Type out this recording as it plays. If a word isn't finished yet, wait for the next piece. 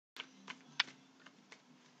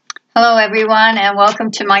Hello everyone and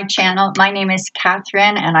welcome to my channel. My name is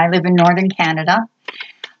Catherine and I live in Northern Canada,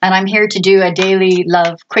 and I'm here to do a daily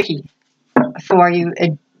love quickie for you,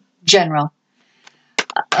 a general,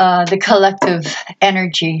 the collective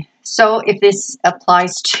energy. So if this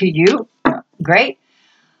applies to you, great.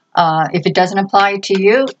 If it doesn't apply to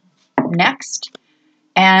you, next.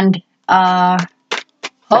 And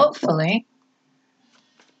hopefully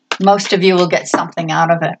most of you will get something out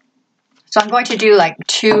of it. So I'm going to do like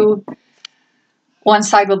two. One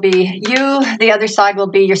side will be you, the other side will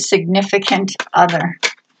be your significant other.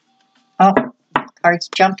 Oh, cards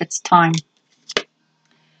jumped, it's time.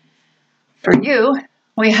 For you,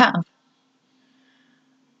 we have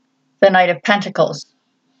the Knight of Pentacles.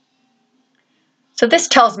 So this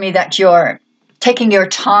tells me that you're taking your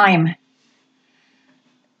time.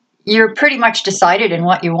 You're pretty much decided in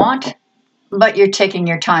what you want, but you're taking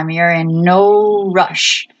your time. You're in no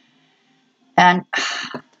rush. And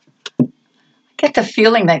I get the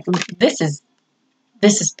feeling that this is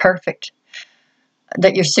perfect.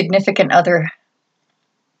 That your significant other,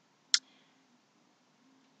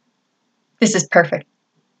 this is perfect.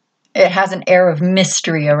 It has an air of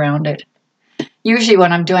mystery around it. Usually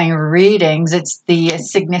when I'm doing readings, it's the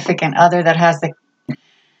significant other that has the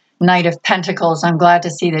Knight of Pentacles. I'm glad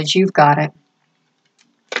to see that you've got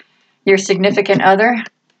it. Your significant other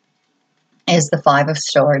is the Five of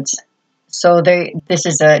Swords. So this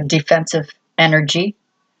is a defensive energy.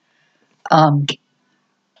 One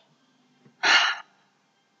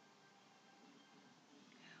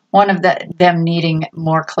of them needing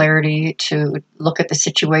more clarity to look at the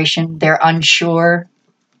situation. They're unsure.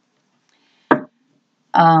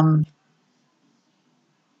 I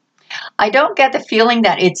don't get the feeling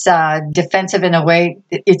that it's defensive in a way.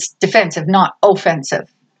 It's defensive, not offensive.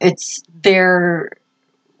 It's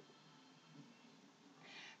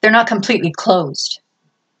they're not completely closed.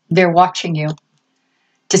 They're watching you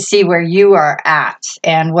to see where you are at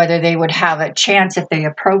and whether they would have a chance if they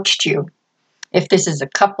approached you. If this is a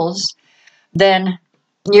couples, then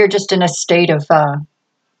you're just in a state of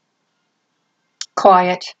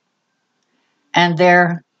quiet, and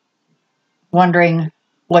they're wondering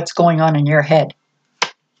what's going on in your head.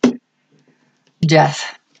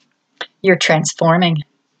 Death. You're transforming.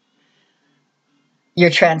 You're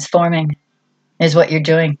transforming is what you're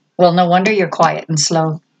doing. Well, no wonder you're quiet and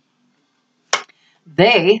slow.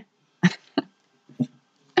 They're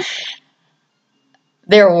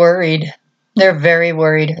worried. They're very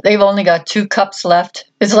worried. They've only got 2 cups left.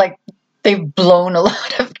 It's like they've blown a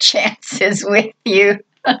lot of chances with you.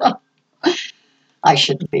 I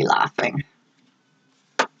shouldn't be laughing.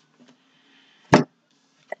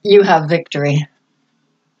 You have victory.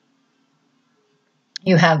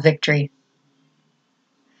 You have victory.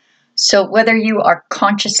 So whether you are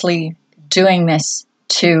consciously doing this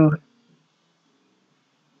to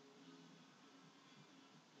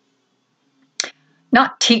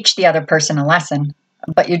not teach the other person a lesson,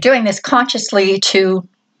 but you're doing this consciously to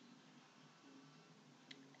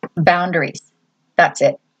boundaries. That's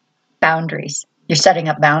it. Boundaries. You're setting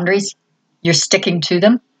up boundaries. You're sticking to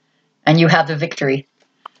them, and you have the victory.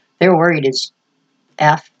 They're worried as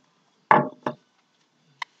F.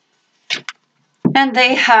 And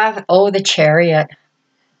they have, oh, the Chariot.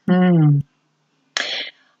 My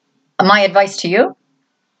advice to you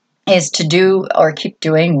is to do or keep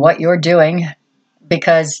doing what you're doing,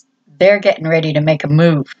 because they're getting ready to make a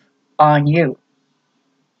move on you.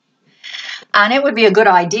 And it would be a good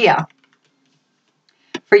idea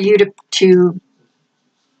for you to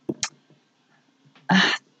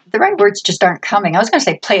the right words just aren't coming. I was going to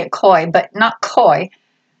say play it coy, but not coy.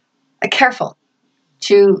 Careful.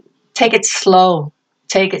 To take it slow.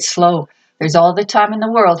 Take it slow. There's all the time in the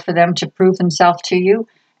world for them to prove themselves to you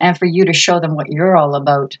and for you to show them what you're all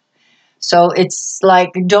about. So it's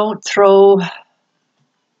like don't throw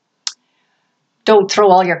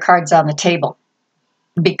all your cards on the table,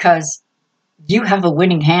 because you have a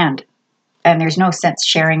winning hand and there's no sense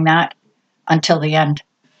sharing that until the end.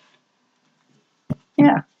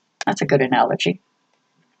 Yeah, that's a good analogy.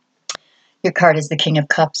 Your card is the King of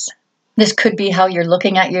Cups. This could be how you're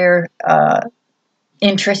looking at your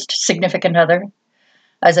significant other,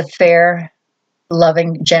 as a fair,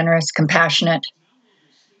 loving, generous, compassionate,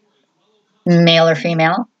 male or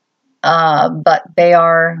female. But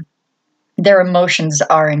their emotions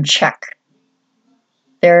are in check.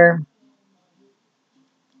 Their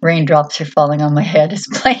raindrops are falling on my head is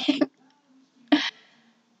playing.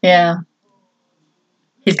 Yeah.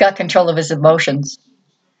 He's got control of his emotions.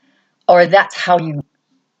 Or that's how you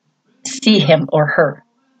see him or her.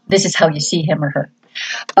 This is how you see him or her.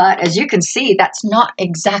 But as you can see, that's not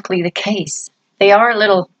exactly the case. They are a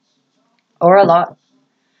little or a lot,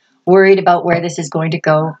 worried about where this is going to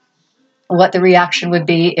go, what the reaction would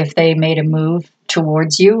be if they made a move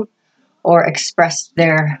towards you or expressed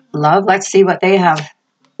their love. Let's see what they have.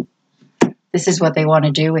 This is what they want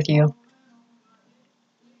to do with you.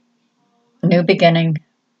 New beginning.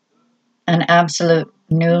 An absolute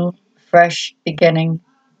new, fresh beginning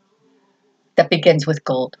that begins with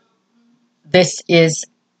gold. This is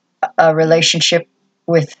a relationship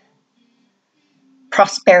with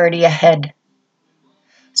prosperity ahead.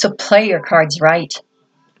 So play your cards right.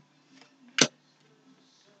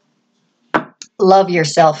 Love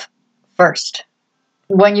yourself first.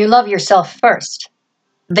 When you love yourself first,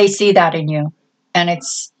 they see that in you, and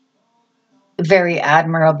it's very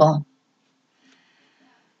admirable.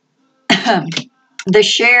 The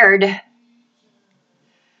shared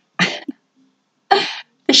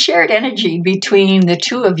energy between the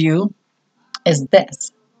two of you is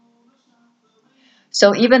this.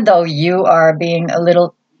 So even though you are being a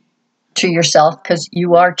little to yourself, because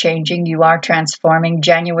you are changing, you are transforming.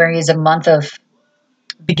 January is a month of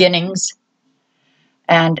beginnings.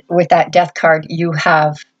 And with that death card, you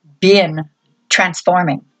have been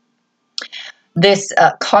transforming. This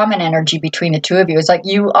common energy between the two of you is like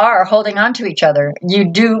you are holding on to each other. You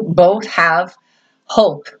do both have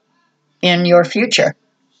hope in your future.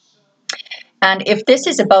 And if this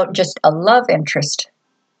is about just a love interest,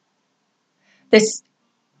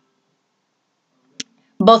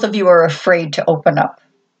 both of you are afraid to open up.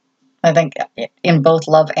 I think in both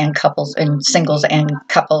love and couples, in singles and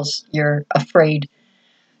couples, you're afraid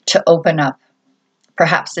to open up.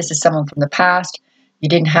 Perhaps this is someone from the past. You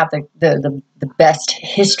didn't have the best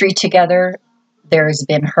history together. There has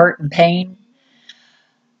been hurt and pain.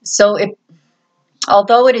 So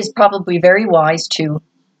although it is probably very wise to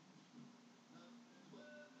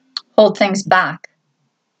hold things back,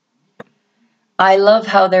 I love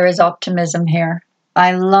how there is optimism here.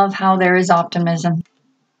 I love how there is optimism.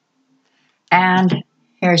 And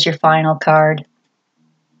here's your final card.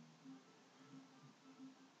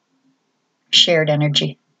 Shared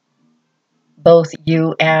energy. Both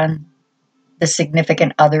you and the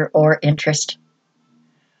significant other or interest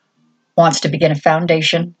wants to begin a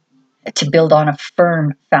foundation, to build on a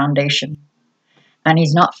firm foundation. And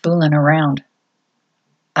he's not fooling around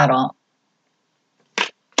at all.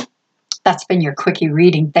 That's been your quickie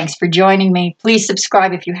reading. Thanks for joining me. Please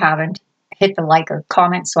subscribe if you haven't. Hit the like or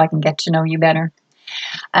comment so I can get to know you better.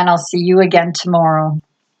 And I'll see you again tomorrow.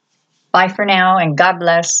 Bye for now, and God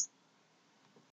bless.